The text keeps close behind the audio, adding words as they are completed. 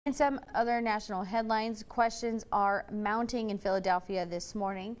In some other national headlines, questions are mounting in Philadelphia this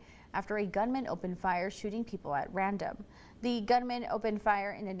morning after a gunman opened fire shooting people at random. The gunman opened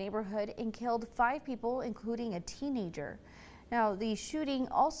fire in a neighborhood and killed 5 people, including a teenager. Now, the shooting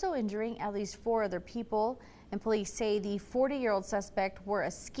also injuring at least 4 other people, and police say the 40-year-old suspect wore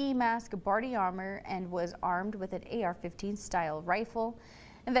a ski mask, body armor, and was armed with an AR-15 style rifle.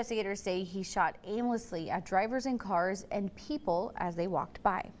 Investigators say he shot aimlessly at drivers in cars and people as they walked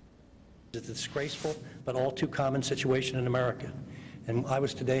by. It's a disgraceful but all too common situation in America. And I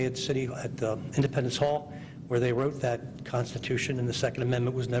was today at Independence Hall, where they wrote that Constitution, and the Second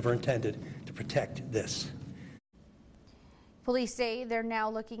Amendment was never intended to protect this. Police say they're now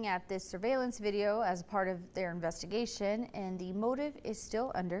looking at this surveillance video as part of their investigation, and the motive is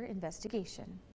still under investigation.